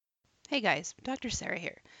Hey guys, Dr. Sarah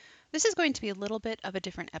here. This is going to be a little bit of a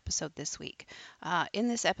different episode this week. In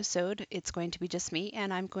this episode, it's going to be just me,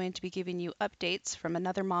 and I'm going to be giving you updates from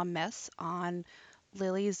Another Mom Mess on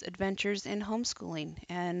Lily's adventures in homeschooling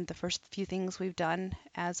and the first few things we've done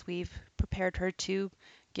as we've prepared her to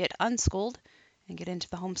get unschooled and get into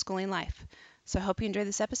the homeschooling life. So I hope you enjoy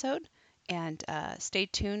this episode, and stay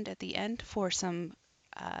tuned at the end for some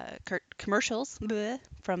commercials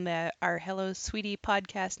from our Hello Sweetie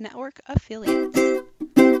podcast network affiliates.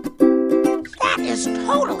 That is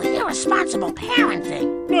totally irresponsible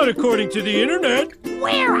parenting. Not according to the internet.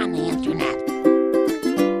 Where on the internet?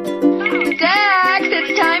 Dax,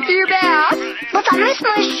 it's time for your bath. But I missed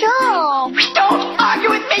my show. Don't argue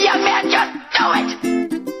with me, young man. Just do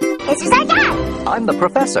it. This is our dad. I'm the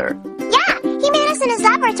professor. Yeah, he made us in his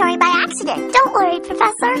laboratory by accident. Don't worry,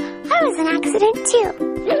 Professor. I was an accident, too.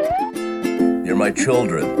 You're my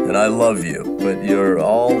children, and I love you, but you're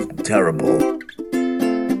all terrible.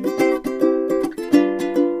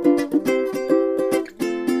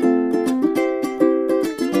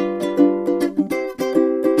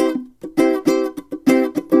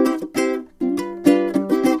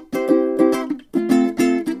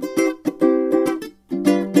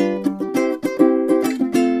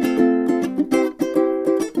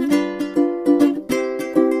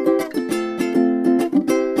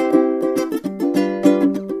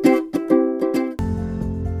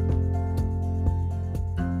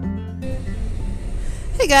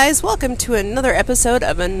 Hey guys, welcome to another episode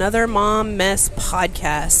of Another Mom Mess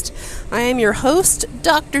podcast. I am your host,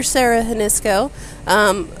 Dr. Sarah Hanisco.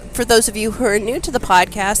 For those of you who are new to the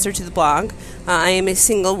podcast or to the blog, I am a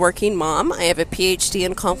single working mom. I have a PhD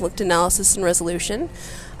in conflict analysis and resolution.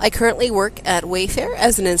 I currently work at Wayfair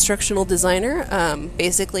as an instructional designer.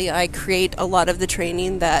 Basically, I create a lot of the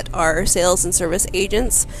training that our sales and service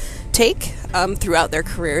agents take throughout their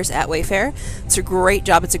careers at Wayfair. It's a great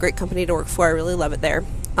job. It's a great company to work for. I really love it there.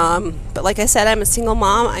 But like I said, I'm a single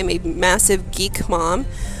mom. I'm a massive geek mom.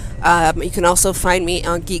 You can also find me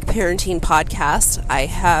on Geek Parenting Podcast. I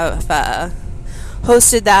have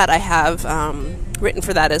hosted that. I have written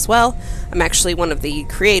for that as well. I'm actually one of the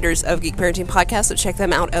creators of Geek Parenting Podcast, so check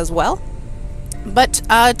them out as well. But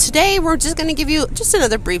today we're just going to give you just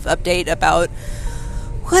another brief update about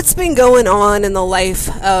what's been going on in the life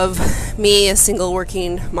of me, a single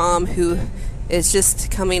working mom who is just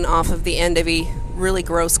coming off of the end of a really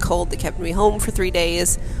gross cold that kept me home for 3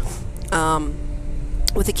 days.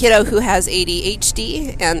 With a kiddo who has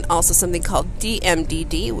ADHD and also something called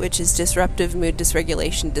DMDD, which is disruptive mood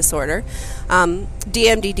dysregulation disorder.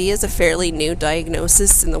 DMDD is a fairly new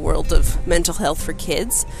diagnosis in the world of mental health for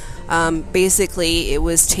kids. Basically, it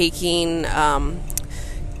was taking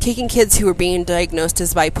kids who were being diagnosed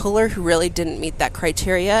as bipolar who really didn't meet that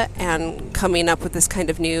criteria and coming up with this kind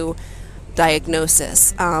of new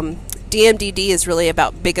diagnosis. DMDD is really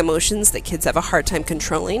about big emotions that kids have a hard time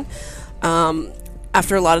controlling.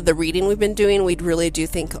 After a lot of the reading we've been doing, we really do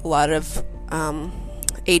think a lot of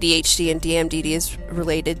ADHD and DMDD is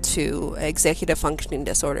related to executive functioning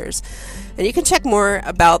disorders. And you can check more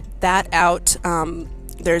about that out.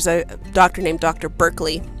 There's a doctor named Dr.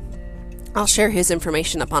 Berkeley. I'll share his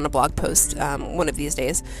information up on a blog post one of these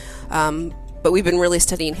days. But we've been really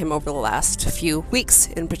studying him over the last few weeks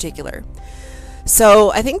in particular.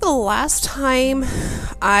 So I think the last time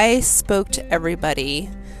I spoke to everybody,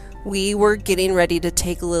 we were getting ready to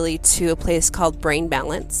take Lily to a place called Brain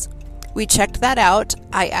Balance. We checked that out.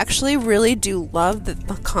 I actually really do love the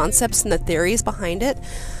concepts and the theories behind it.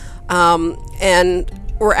 And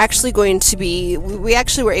we're actually we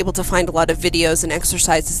actually were able to find a lot of videos and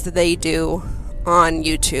exercises that they do on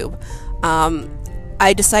YouTube.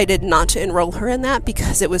 I decided not to enroll her in that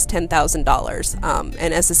because it was $10,000.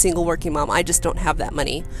 And as a single working mom, I just don't have that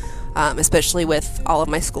money, especially with all of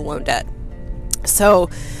my school loan debt. So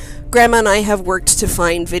Grandma and I have worked to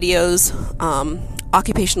find videos,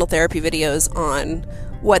 occupational therapy videos on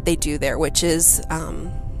what they do there, which is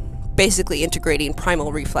basically integrating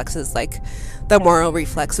primal reflexes like the Moro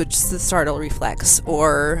reflex, which is the startle reflex,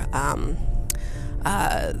 or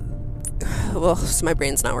so my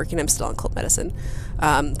brain's not working. I'm still on cold medicine.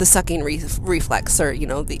 The sucking reflex, or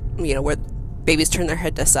where babies turn their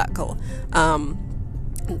head to suckle.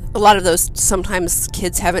 A lot of those, sometimes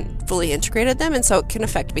kids haven't fully integrated them, and so it can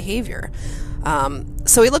affect behavior.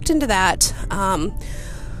 So we looked into that.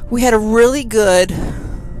 We had a really good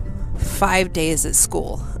 5 days at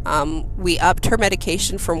school. We upped her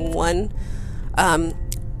medication from one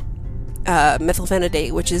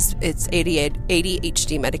methylphenidate, which is its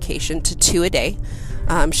ADHD medication, to 2 a day.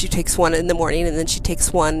 She takes one in the morning, and then she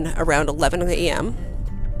takes one around 11 a.m.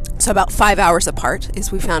 So about 5 hours apart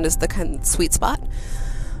is we found is the kind of sweet spot.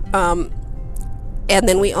 And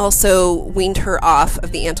then we also weaned her off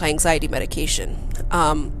of the anti-anxiety medication.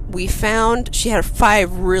 We found she had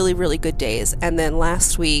 5 really, really good days. And then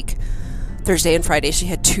last week, Thursday and Friday, she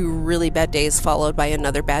had 2 really bad days followed by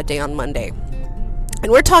another bad day on Monday.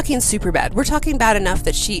 And we're talking super bad. We're talking bad enough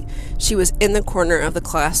that she was in the corner of the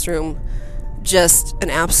classroom, just an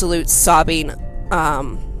absolute sobbing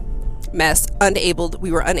mess.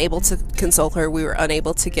 We were unable to console her. We were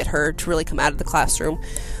unable to get her to really come out of the classroom.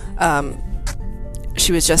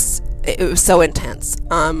 She was just, it was so intense.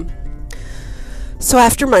 So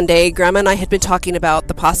after Monday, Grandma and I had been talking about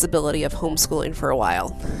the possibility of homeschooling for a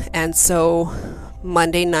while. And so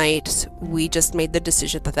Monday night, we just made the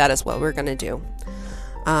decision that that is what we're going to do.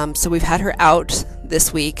 So we've had her out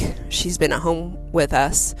this week. She's been at home with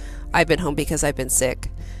us. I've been home because I've been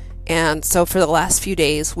sick. And so for the last few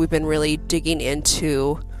days, we've been really digging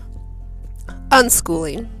into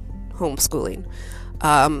unschooling, homeschooling,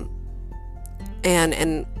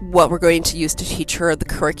 and what we're going to use to teach her, the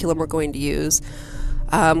curriculum we're going to use.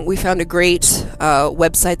 We found a great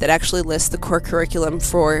website that actually lists the core curriculum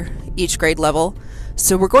for each grade level.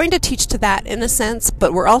 So we're going to teach to that in a sense,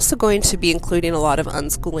 but we're also going to be including a lot of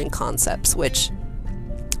unschooling concepts, which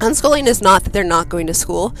unschooling is not that they're not going to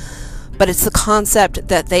school, but it's the concept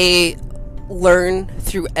that they learn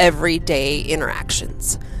through everyday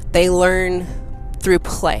interactions. They learn through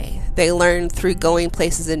play. They learn through going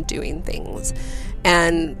places and doing things.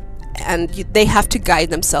 And they have to guide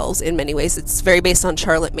themselves in many ways. It's very based on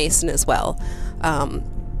Charlotte Mason as well.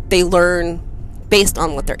 They learn based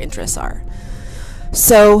on what their interests are.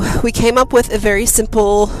 So we came up with a very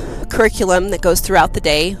simple curriculum that goes throughout the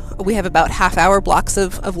day. We have about half-hour blocks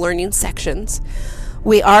of learning sections.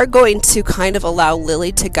 We are going to kind of allow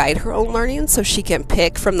Lily to guide her own learning so she can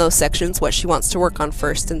pick from those sections what she wants to work on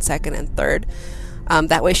first and second and third.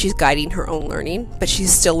 That way she's guiding her own learning, but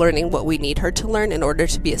she's still learning what we need her to learn in order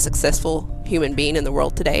to be a successful human being in the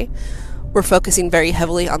world today. We're focusing very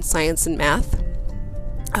heavily on science and math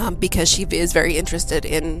because she is very interested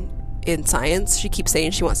in science. She keeps saying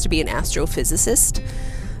she wants to be an astrophysicist.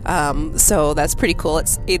 So that's pretty cool.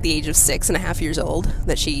 It's at the age of 6.5 years old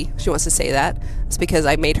that she wants to say that. It's because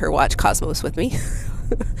I made her watch Cosmos with me.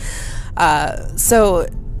 So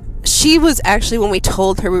she was actually, when we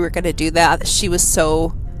told her we were going to do that, she was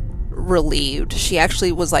so relieved. She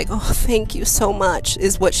actually was like, "Oh, thank you so much,"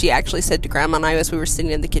 is what she actually said to Grandma and I as we were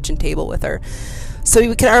sitting at the kitchen table with her. So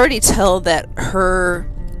we could already tell that her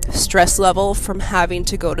stress level from having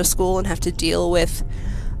to go to school and have to deal with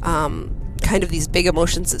kind of these big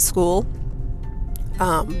emotions at school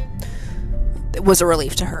was a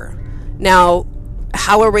relief to her. Now,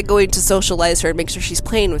 how are we going to socialize her and make sure she's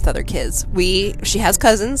playing with other kids? She has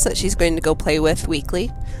cousins that she's going to go play with weekly.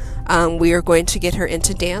 We are going to get her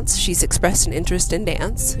into dance. She's expressed an interest in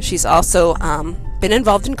dance. She's also been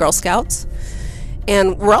involved in Girl Scouts.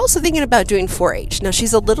 And we're also thinking about doing 4-H. Now,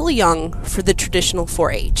 she's a little young for the traditional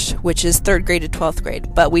 4-H, which is 3rd grade to 12th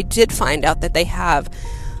grade. But we did find out that they have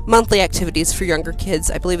monthly activities for younger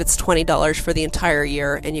kids. I believe it's $20 for the entire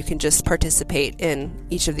year, and you can just participate in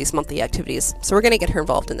each of these monthly activities. So we're going to get her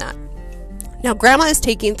involved in that. Now, Grandma is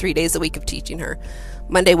taking 3 days a week of teaching her,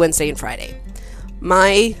 Monday, Wednesday, and Friday.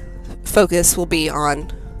 My focus will be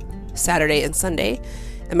on Saturday and Sunday,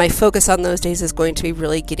 and my focus on those days is going to be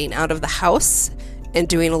really getting out of the house and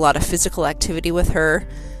doing a lot of physical activity with her.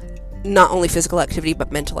 Not only physical activity,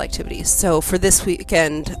 but mental activities. So for this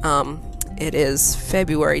weekend, it is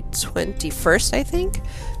February 21st, I think.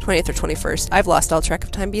 20th or 21st. I've lost all track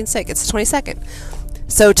of time being sick. It's the 22nd.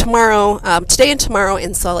 So tomorrow, today and tomorrow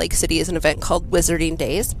in Salt Lake City is an event called Wizarding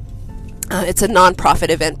Days. It's a nonprofit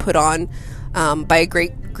event put on by a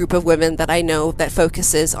great group of women that I know that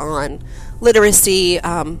focuses on literacy,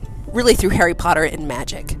 really through Harry Potter and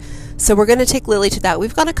magic. So we're going to take Lily to that.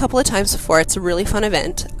 We've gone a couple of times before. It's a really fun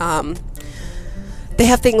event. They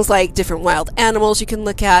have things like different wild animals you can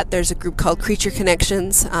look at. There's a group called Creature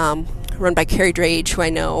Connections, run by Carrie Drage, who I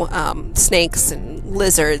know, snakes and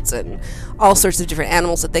lizards and all sorts of different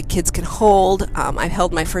animals that the kids can hold. I've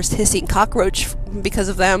held my first hissing cockroach because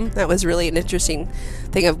of them. That was really an interesting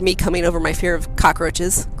thing of me coming over my fear of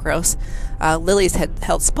cockroaches. Gross. Lily's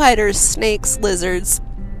held spiders, snakes, lizards.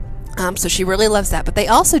 So she really loves that. But they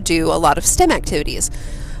also do a lot of STEM activities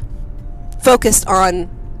focused on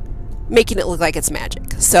making it look like it's magic.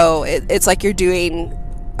 So it's like you're doing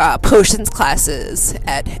potions classes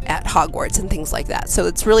at Hogwarts and things like that. So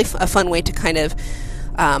it's really a fun way to kind of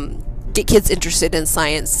get kids interested in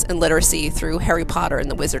science and literacy through Harry Potter and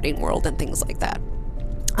the wizarding world and things like that.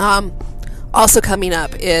 Also coming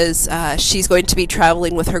up is she's going to be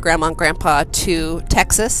traveling with her grandma and grandpa to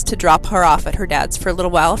Texas to drop her off at her dad's for a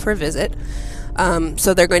little while for a visit.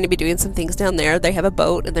 So they're going to be doing some things down there. They have a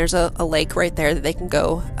boat, and there's a lake right there that they can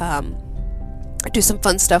go do some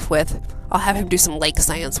fun stuff with. I'll have him do some lake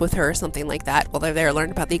science with her or something like that while they're there,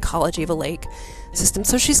 learn about the ecology of a lake system.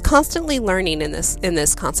 So she's constantly learning in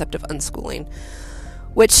this concept of unschooling,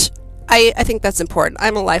 which I think that's important.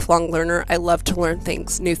 I'm a lifelong learner. I love to learn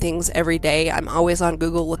new things every day. I'm always on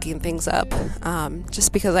Google looking things up,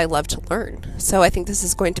 just because I love to learn. So I think this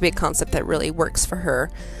is going to be a concept that really works for her,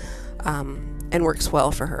 and works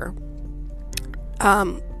well for her.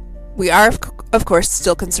 We are, of course,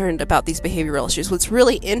 still concerned about these behavioral issues. What's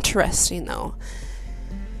really interesting, though,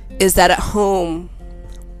 is that at home,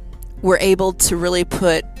 we're able to really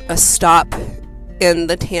put a stop in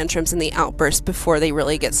the tantrums and the outbursts before they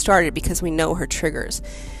really get started, because we know her triggers.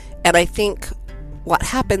 And I think what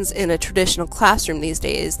happens in a traditional classroom these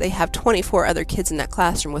days, they have 24 other kids in that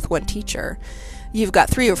classroom with one teacher. You've got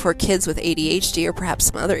 3 or 4 kids with ADHD or perhaps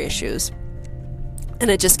some other issues, and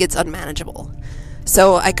it just gets unmanageable.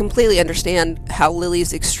 So I completely understand how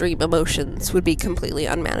Lily's extreme emotions would be completely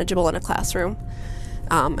unmanageable in a classroom.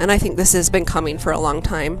 And I think this has been coming for a long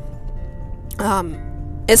time.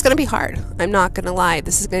 It's going to be hard. I'm not going to lie.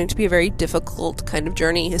 This is going to be a very difficult kind of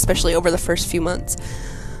journey, especially over the first few months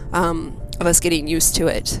of us getting used to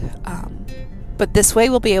it. But this way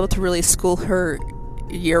we'll be able to really school her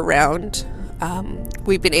year-round.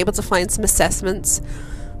 We've been able to find some assessments.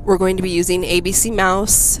 We're going to be using ABC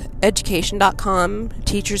Mouse, Education.com,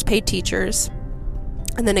 Teachers Pay Teachers.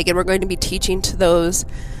 And then again, we're going to be teaching to those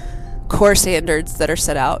core standards that are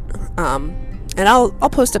set out. And I'll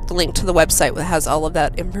post up the link to the website that has all of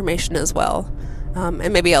that information as well.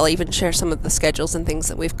 And maybe I'll even share some of the schedules and things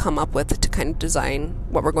that we've come up with to kind of design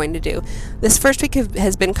what we're going to do. This first week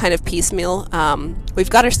has been kind of piecemeal. We've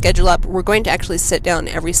got our schedule up. We're going to actually sit down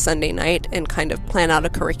every Sunday night and kind of plan out a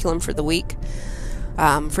curriculum for the week.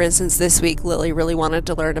 For instance, this week, Lily really wanted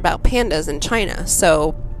to learn about pandas in China.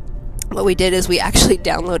 So what we did is we actually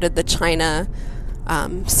downloaded the China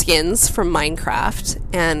skins from Minecraft,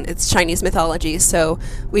 and it's Chinese mythology. So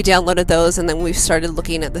we downloaded those, and then we've started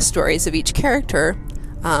looking at the stories of each character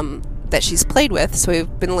that she's played with. So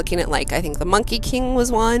we've been looking at, like, I think the Monkey King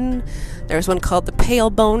was one. There's one called the Pale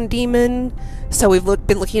Bone Demon. So we've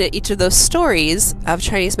been looking at each of those stories of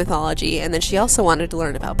Chinese mythology, and then she also wanted to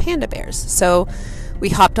learn about panda bears. So we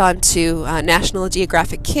hopped on to National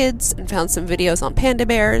Geographic Kids and found some videos on panda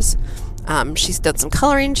bears. She's done some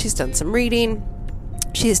coloring. She's done some reading.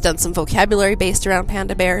 She's done some vocabulary based around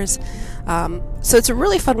panda bears. So it's a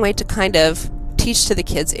really fun way to kind of teach to the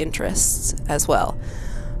kids' interests as well.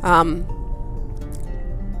 I'm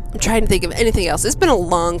trying to think of anything else. It's been a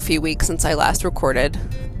long few weeks since I last recorded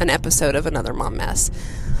an episode of Another Mom Mess.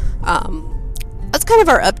 That's kind of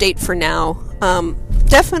our update for now.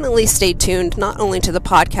 Definitely stay tuned, not only to the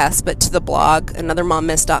podcast, but to the blog,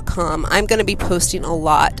 anothermommess.com. I'm going to be posting a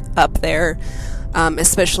lot up there,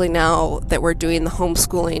 especially now that we're doing the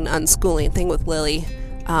homeschooling, unschooling thing with Lily,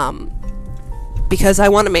 because I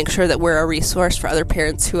want to make sure that we're a resource for other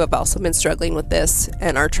parents who have also been struggling with this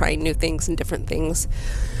and are trying new things and different things.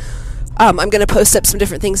 I'm going to post up some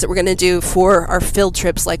different things that we're going to do for our field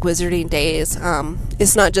trips, like Wizarding Days.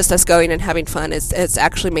 It's not just us going and having fun. It's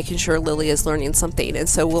actually making sure Lily is learning something. And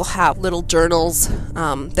so we'll have little journals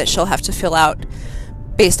that she'll have to fill out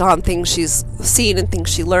based on things she's seen and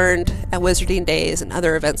things she learned at Wizarding Days and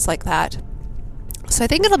other events like that. So I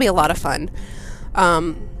think it'll be a lot of fun,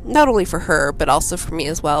 not only for her, but also for me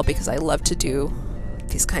as well, because I love to do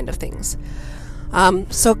these kind of things.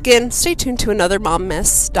 So again, stay tuned to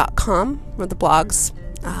anothermommess.com or the blogs.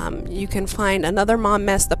 You can find Another Mom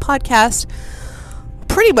Mess, the podcast,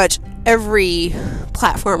 pretty much every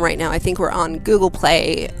platform right now. I think we're on Google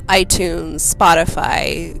Play, iTunes,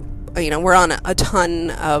 Spotify. We're on a ton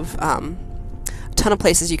of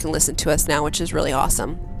places you can listen to us now, which is really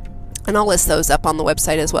awesome. And I'll list those up on the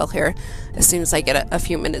website as well here as soon as I get a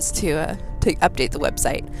few minutes to update the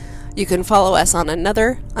website. You can follow us on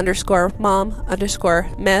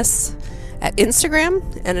another_mom_mess at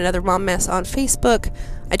Instagram and Another Mom Mess on Facebook.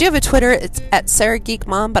 I do have a Twitter. It's at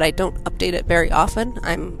SarahGeekMom, but I don't update it very often.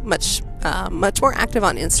 I'm much more active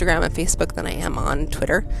on Instagram and Facebook than I am on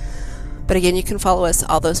Twitter. But again, you can follow us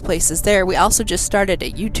all those places there. We also just started a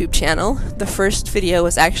YouTube channel. The first video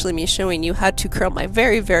was actually me showing you how to curl my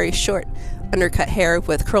very, very short undercut hair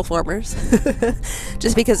with curl formers,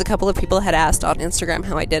 just because a couple of people had asked on Instagram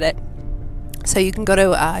how I did it. So you can go to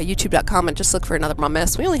youtube.com and just look for Another Mom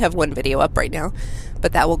Mess. We only have one video up right now,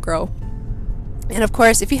 but that will grow. And of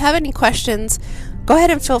course, if you have any questions, go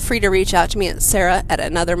ahead and feel free to reach out to me at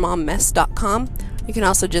sarah@anothermommess.com. You can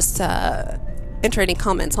also just enter any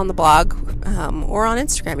comments on the blog or on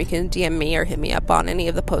Instagram. You can DM me or hit me up on any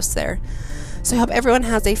of the posts there. So I hope everyone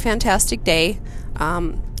has a fantastic day.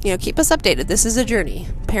 Keep us updated. This is a journey.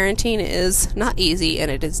 Parenting is not easy,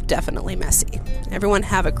 and it is definitely messy. Everyone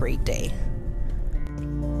have a great day.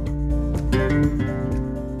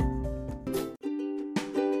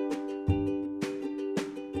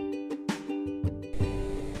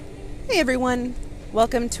 Hey everyone,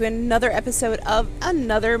 welcome to another episode of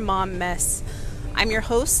Another Mom Mess. I'm your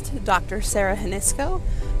host, Dr. Sarah Hanisco,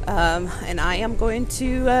 and I am going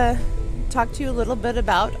to talk to you a little bit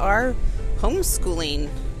about our homeschooling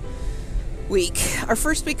week. Our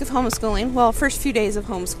first week of homeschooling, well, first few days of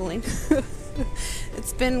homeschooling.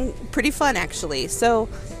 It's been pretty fun, actually. So,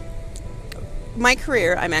 my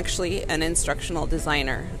career, I'm actually an instructional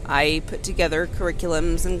designer. I put together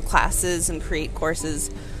curriculums and classes and create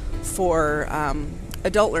courses for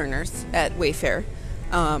adult learners at Wayfair,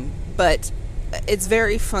 but it's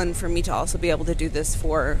very fun for me to also be able to do this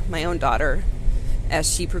for my own daughter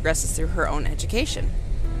as she progresses through her own education.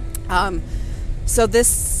 So this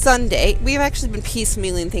Sunday, we've actually been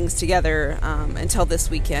piecemealing things together until this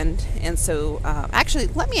weekend, and so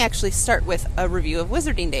let me start with a review of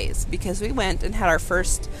Wizarding Days, because we went and had our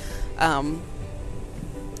first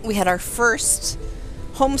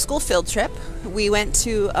homeschool field trip. We went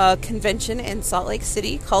to a convention in Salt Lake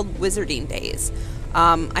City called Wizarding Days.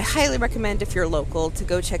 I highly recommend, if you're local, to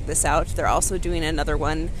go check this out. They're also doing another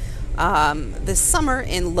one this summer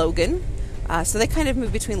in Logan. So they kind of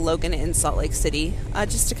move between Logan and Salt Lake City,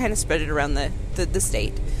 just to kind of spread it around the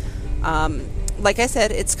state. Like I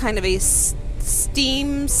said, it's kind of a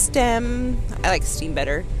STEM, I like STEM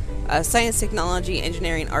better, science, technology,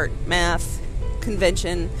 engineering, art, math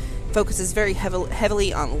convention. Focuses very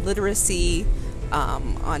heavily on literacy,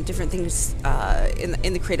 on different things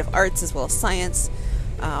in the creative arts as well as science.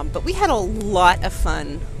 But we had a lot of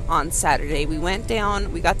fun on Saturday. We went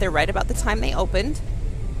down, we got there right about the time they opened.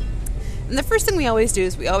 And the first thing we always do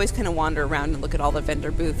is we always kind of wander around and look at all the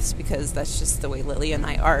vendor booths, because that's just the way Lily and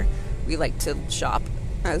I are. We like to shop,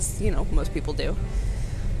 as most people do.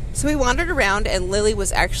 So we wandered around, and Lily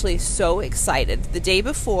was actually so excited. The day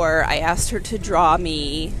before, I asked her to draw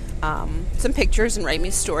me some pictures and write me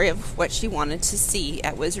a story of what she wanted to see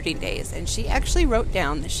at Wizarding Days. And she actually wrote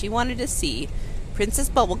down that she wanted to see Princess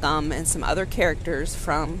Bubblegum and some other characters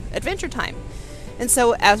from Adventure Time. And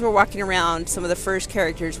so as we're walking around, some of the first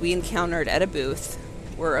characters we encountered at a booth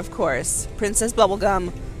were, of course, Princess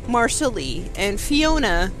Bubblegum, Marcia Lee, and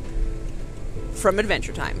Fiona from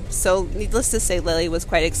Adventure Time. So needless to say, Lily was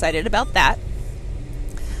quite excited about that.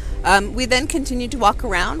 We then continued to walk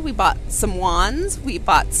around. We bought some wands. We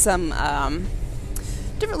bought some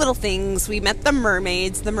different little things. We met the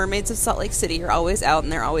mermaids. The mermaids of Salt Lake City are always out,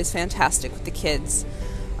 and they're always fantastic with the kids.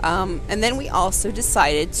 And then we also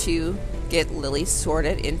decided to get Lily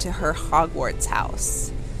sorted into her Hogwarts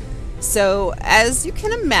house. So, as you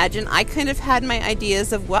can imagine, I kind of had my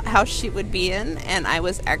ideas of what house she would be in, and I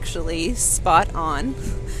was actually spot on.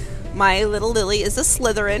 My little Lily is a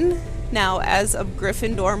Slytherin. Now, as a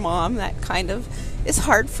Gryffindor mom, that kind of is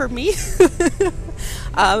hard for me.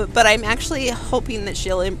 But I'm actually hoping that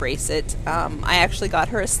she'll embrace it. I actually got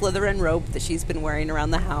her a Slytherin robe that she's been wearing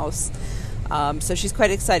around the house. So she's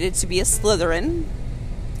quite excited to be a Slytherin.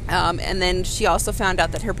 And then she also found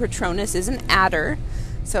out that her Patronus is an adder.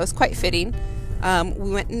 So it's quite fitting.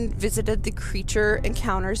 We went and visited the Creature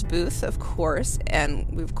Encounters booth, of course. And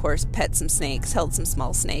we, of course, pet some snakes, held some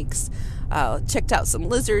small snakes. Checked out some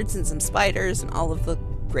lizards and some spiders and all of the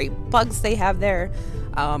great bugs they have there.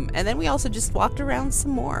 And then we also just walked around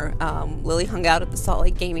some more. Lily hung out at the Salt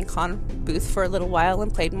Lake Gaming Con booth for a little while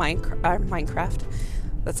and played Minecraft.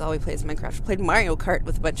 That's all we played is Minecraft. Played Mario Kart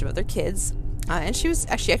with a bunch of other kids. And she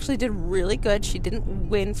actually did really good. She didn't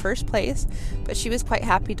win first place, but she was quite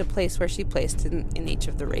happy to place where she placed in each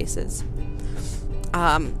of the races.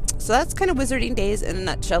 So that's kind of Wizarding Days in a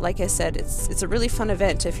nutshell. Like I said, it's a really fun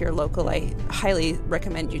event. If you're local, I highly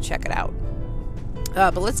recommend you check it out.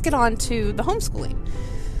 But let's get on to the homeschooling.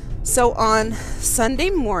 So on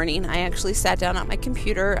Sunday morning, I actually sat down at my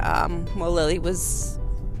computer while Lily was,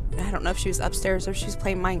 I don't know if she was upstairs or if she was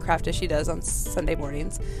playing Minecraft, as she does on Sunday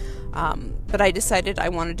mornings. But I decided I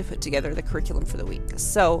wanted to put together the curriculum for the week.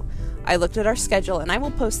 So I looked at our schedule, and I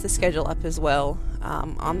will post the schedule up as well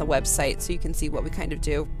on the website so you can see what we kind of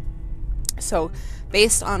do. So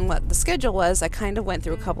based on what the schedule was, I kind of went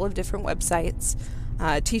through a couple of different websites.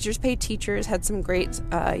 Teachers Pay Teachers had some great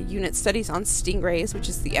unit studies on stingrays, which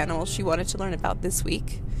is the animal she wanted to learn about this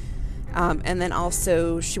week. And then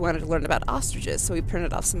also she wanted to learn about ostriches, so we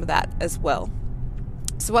printed off some of that as well.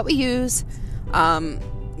 So what we use,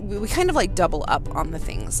 we kind of like double up on the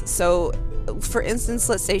things. So for instance,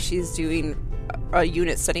 let's say she's doing a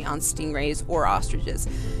unit study on stingrays or ostriches.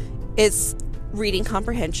 It's reading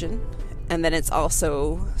comprehension, and then it's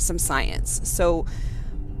also some science. So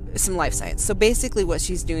some life science. So basically what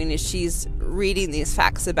she's doing is she's reading these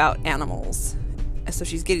facts about animals. So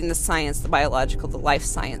she's getting the science, the biological, the life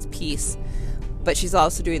science piece, but she's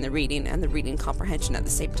also doing the reading and the reading comprehension at the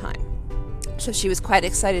same time. So she was quite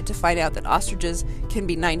excited to find out that ostriches can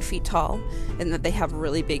be 9 feet tall and that they have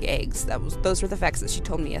really big eggs. Those were the facts that she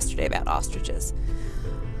told me yesterday about ostriches.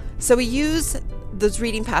 So we use those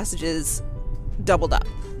reading passages doubled up,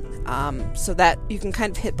 so that you can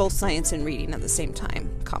kind of hit both science and reading at the same time.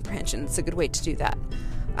 Comprehension, it's a good way to do that.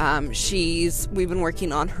 We've been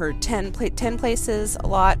working on her 10 places a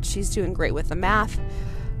lot. She's doing great with the math.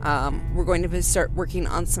 We're going to start working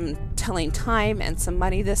on some telling time and some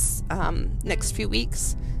money this next few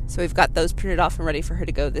weeks. So we've got those printed off and ready for her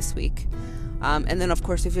to go this week. And then of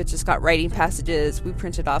course we've just got writing passages. We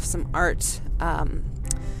printed off some art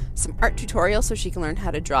tutorials so she can learn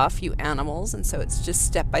how to draw a few animals. And so it's just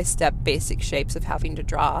step-by-step basic shapes of having to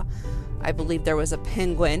draw. I believe there was a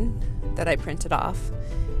penguin that I printed off,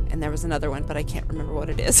 and there was another one, but I can't remember what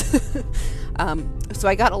it is. So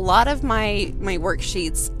I got a lot of my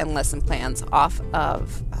worksheets and lesson plans off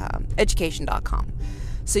of education.com.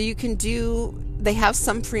 So you can they have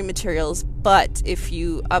some free materials, but if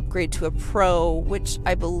you upgrade to a pro, which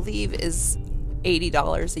I believe is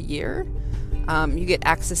 $80 a year, you get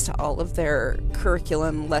access to all of their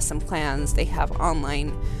curriculum, lesson plans. They have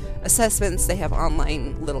online assessments. They have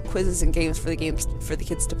online little quizzes and games for the kids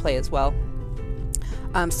to play as well.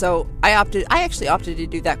 So I actually opted to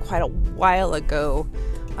do that quite a while ago,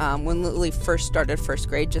 when Lily first started first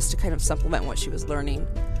grade, just to kind of supplement what she was learning.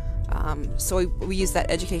 So we use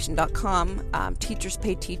that education.com. Teachers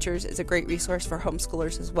Pay Teachers is a great resource for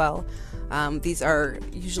homeschoolers as well. These are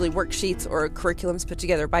usually worksheets or curriculums put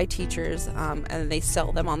together by teachers, and they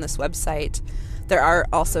sell them on this website. There are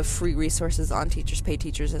also free resources on Teachers Pay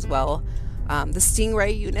Teachers as well. The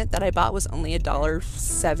Stingray unit that I bought was only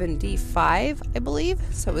 $1.75, I believe,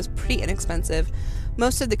 so it was pretty inexpensive.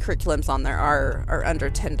 Most of the curriculums on there are under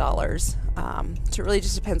 $10, so it really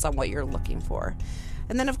just depends on what you're looking for.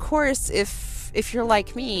 And then, of course, if you're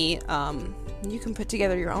like me, you can put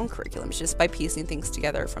together your own curriculums just by piecing things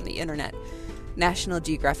together from the internet. National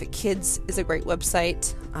Geographic Kids is a great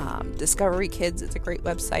website. Discovery Kids is a great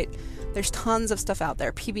website. There's tons of stuff out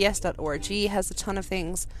there. PBS.org has a ton of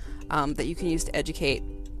things that you can use to educate.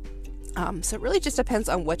 So it really just depends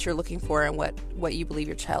on what you're looking for and what you believe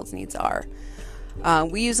your child's needs are.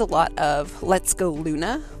 We use a lot of Let's Go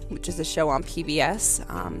Luna, which is a show on PBS.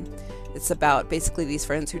 It's about basically these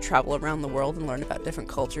friends who travel around the world and learn about different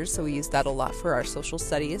cultures, so we use that a lot for our social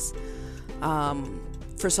studies.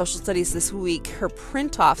 For social studies this week, her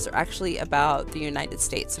print-offs are actually about the United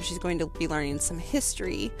States, so she's going to be learning some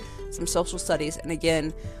history, some social studies, and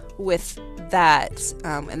again, with that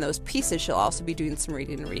and those pieces, she'll also be doing some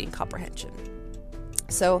reading and reading comprehension.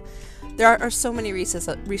 So there are so many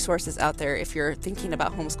resources out there. If you're thinking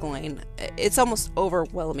about homeschooling, it's almost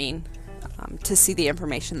overwhelming to see the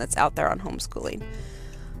information that's out there on homeschooling.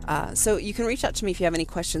 So you can reach out to me if you have any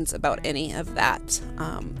questions about any of that.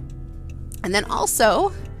 And then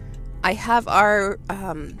also, I have our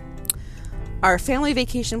family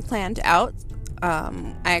vacation planned out.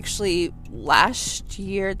 I actually last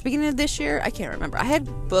year, at the beginning of this year, I can't remember, I had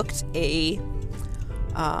booked a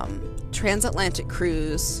transatlantic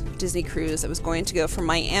cruise, Disney cruise that was going to go from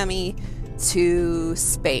Miami to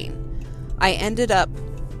Spain. I ended up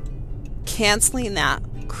canceling that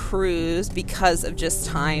cruise because of just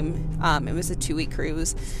time. It was a 2-week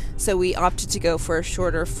cruise, so we opted to go for a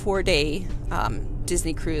shorter 4-day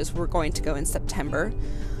Disney cruise. We're going to go in September.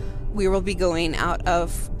 We will be going out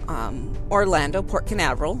of Orlando, Port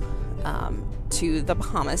Canaveral, to the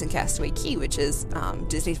Bahamas and Castaway Cay, which is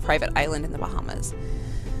Disney's private island in the Bahamas.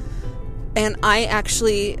 And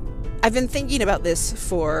I've been thinking about this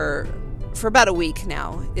for about a week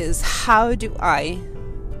now, is how do I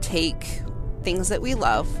take things that we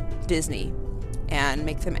love, Disney, and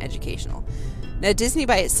make them educational. Now, Disney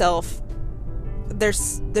by itself,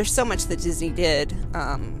 there's so much that Disney did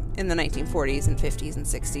in the 1940s and 50s and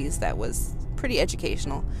 60s that was pretty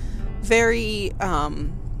educational. Very, I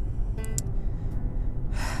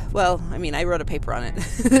wrote a paper on it,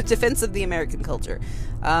 Defense of the American Culture.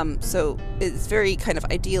 So it's very kind of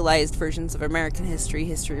idealized versions of American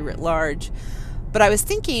history writ large. But I was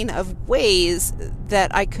thinking of ways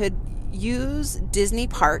that I could use Disney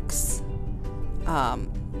parks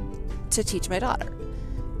to teach my daughter.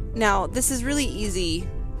 Now, this is really easy,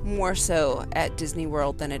 more so at Disney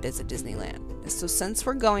World than it is at Disneyland. So since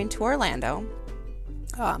we're going to Orlando,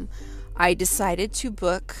 I decided to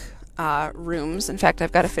book rooms. In fact,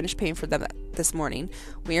 I've got to finish paying for them this morning.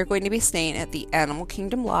 We are going to be staying at the Animal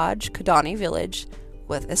Kingdom Lodge, Kidani Village,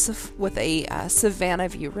 with a Savannah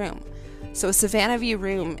View room. So a Savannah View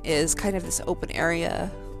room is kind of this open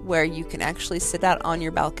area where you can actually sit out on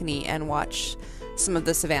your balcony and watch some of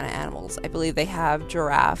the savannah animals. I believe they have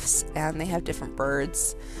giraffes and they have different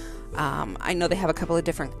birds. I know they have a couple of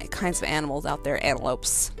different kinds of animals out there,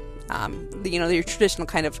 antelopes. Your traditional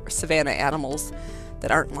kind of savannah animals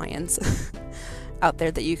that aren't lions out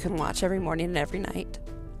there that you can watch every morning and every night.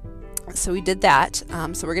 So we did that.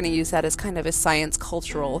 So we're going to use that as kind of a science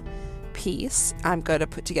cultural piece. I'm going to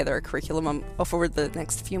put together a curriculum over the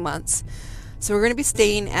next few months. So we're going to be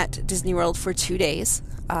staying at Disney World for 2 days.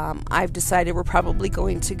 I've decided we're probably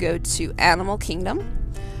going to go to Animal Kingdom,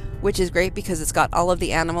 which is great because it's got all of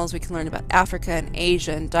the animals. We can learn about Africa and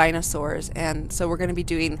Asia and dinosaurs. And so we're going to be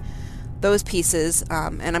doing those pieces,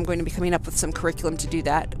 and I'm going to be coming up with some curriculum to do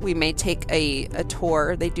that. We may take a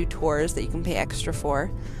tour. They do tours that you can pay extra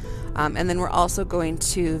for. And then we're also going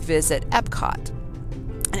to visit Epcot.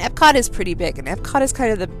 And Epcot is pretty big, and Epcot is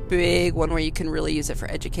kind of the big one where you can really use it for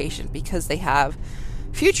education because they have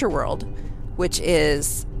Future World, which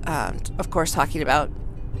is, of course, talking about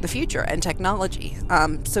the future and technology.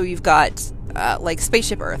 So you've got, like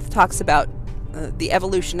Spaceship Earth talks about the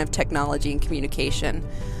evolution of technology and communication,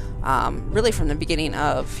 really from the beginning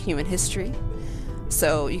of human history.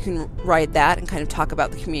 So you can ride that and kind of talk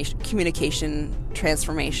about the communication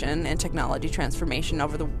transformation and technology transformation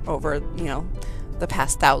over the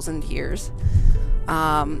past 1,000 years.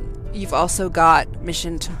 You've also got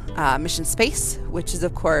Mission Space, which is,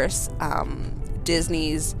 of course,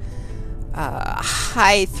 Disney's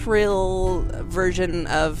high thrill version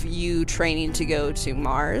of you training to go to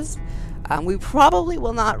Mars. We probably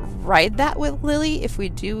will not ride that with Lily. If we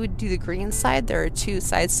do the green side, there are 2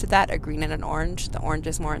 sides to that, a green and an orange. The orange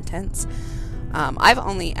is more intense. I've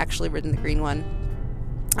only actually ridden the green one.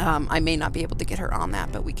 I may not be able to get her on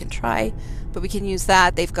that, but we can try. But we can use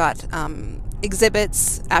that. They've got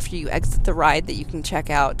exhibits after you exit the ride that you can check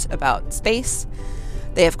out about space.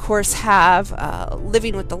 They, of course, have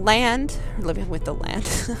Living with the Land. I don't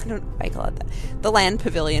know if I call it that. The Land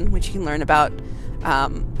Pavilion, which you can learn about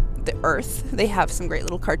the Earth. They have some great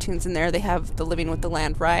little cartoons in there. They have the Living with the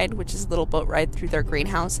Land ride, which is a little boat ride through their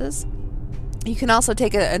greenhouses. You can also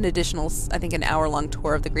take an additional, I think, an hour-long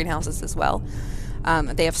tour of the greenhouses as well.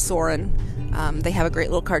 They have Soarin'. They have a great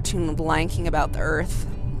little cartoon of the Lion King about the Earth.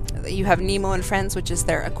 You have Nemo and Friends, which is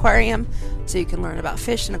their aquarium, so you can learn about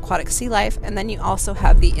fish and aquatic sea life. And then you also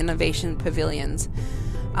have the Innovation Pavilions,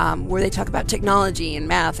 where they talk about technology and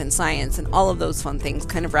math and science and all of those fun things,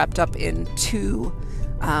 kind of wrapped up into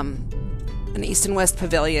an East and West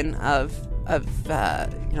pavilion of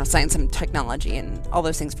science and technology and all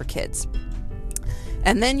those things for kids.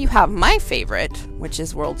 And then you have my favorite, which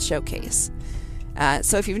is World Showcase.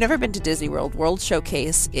 So if you've never been to Disney World, World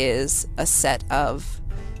Showcase is a set of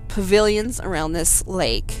pavilions around this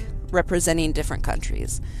lake representing different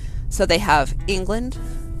countries. So they have England,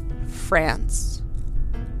 France,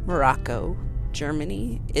 Morocco,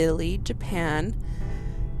 Germany, Italy, Japan,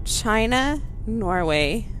 China,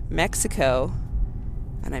 Norway, Mexico,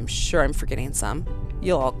 and I'm sure I'm forgetting some.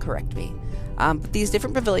 You'll all correct me. But these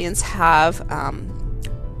different pavilions have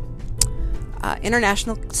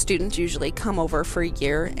international students usually come over for a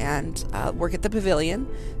year and work at the pavilion,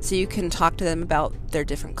 so you can talk to them about their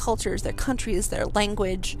different cultures, their countries, their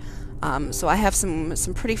language. So I have some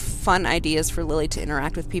pretty fun ideas for Lily to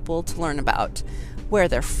interact with people, to learn about where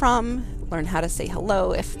they're from, learn how to say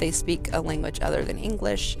hello if they speak a language other than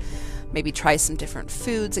English, maybe try some different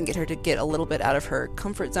foods and get her to get a little bit out of her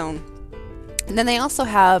comfort zone. And then they also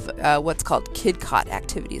have what's called KidCot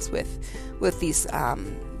activities with these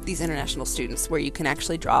international students, where you can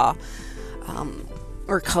actually draw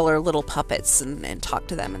or color little puppets and talk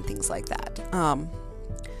to them and things like that.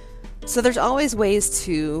 So there's always ways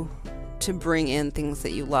to bring in things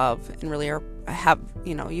that you love and really you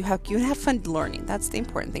have fun learning. That's the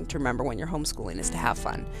important thing to remember when you're homeschooling, is to have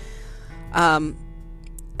fun.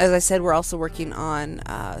 As I said, we're also working on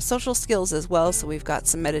social skills as well. So we've got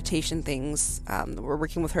some meditation things. We're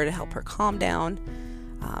working with her to help her calm down.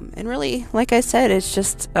 And really, like I said, it's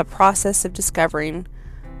just a process of discovering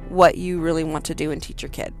what you really want to do and teach your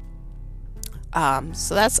kid.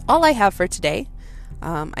 So that's all I have for today.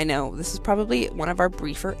 I know this is probably one of our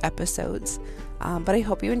briefer episodes, but I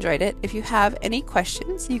hope you enjoyed it. If you have any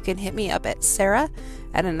questions, you can hit me up at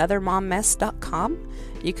sarah@anothermommess.com.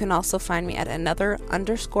 You can also find me at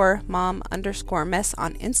another_mom_mess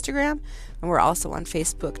on Instagram, and we're also on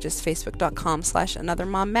Facebook, just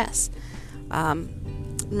facebook.com/anothermommess.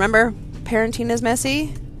 Remember, parenting is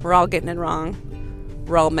messy. We're all getting it wrong.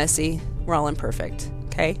 We're all messy. We're all imperfect.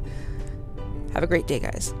 Okay? Have a great day,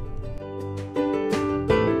 guys.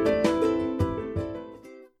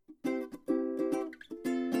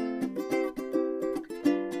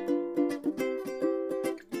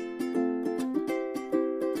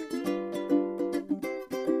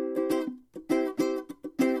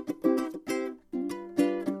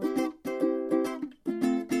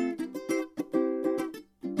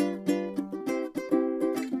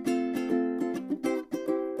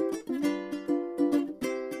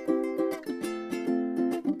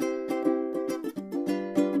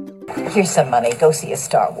 Here's some money. Go see a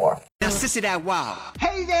Star Wars. Now, sissy that wow.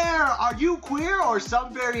 Hey there! Are you queer or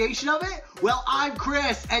some variation of it? Well, I'm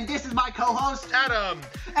Chris, and this is my co-host, Adam.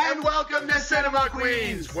 And welcome to Cinema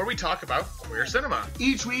Queens, where we talk about queer cinema.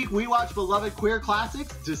 Each week, we watch beloved queer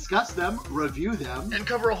classics, discuss them, review them, and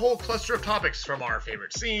cover a whole cluster of topics from our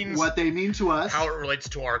favorite scenes, what they mean to us, how it relates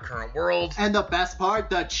to our current world, and the best part,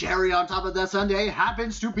 the cherry on top of the sundae,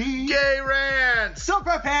 happens to be gay rants. So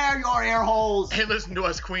prepare your ear holes and listen to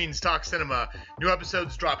us Queens talk cinema. New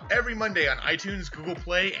episodes drop every Monday on iTunes, Google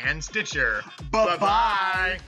Play, and Stitcher. Bye-bye.